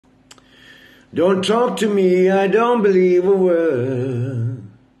Don't talk to me, I don't believe a word.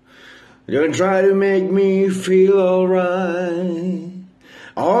 Don't try to make me feel alright.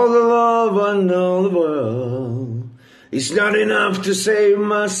 All the love and all the world is not enough to save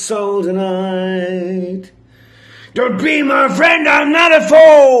my soul tonight. Don't be my friend, I'm not a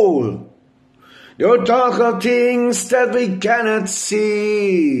fool. Don't talk of things that we cannot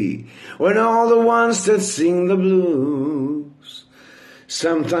see, when all the ones that sing the blues.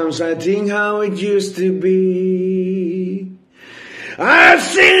 Sometimes I think how it used to be. I've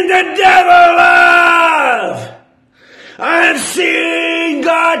seen the devil laugh. I've seen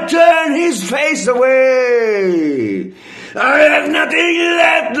God turn his face away. I have nothing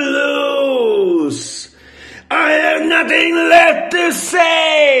left to lose. I have nothing left to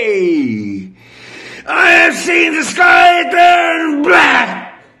say. I have seen the sky turn black.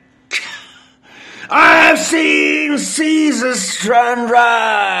 I have seen seas run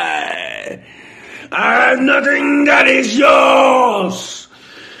dry. I have nothing that is yours.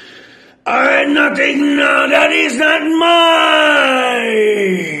 I have nothing now that is not mine.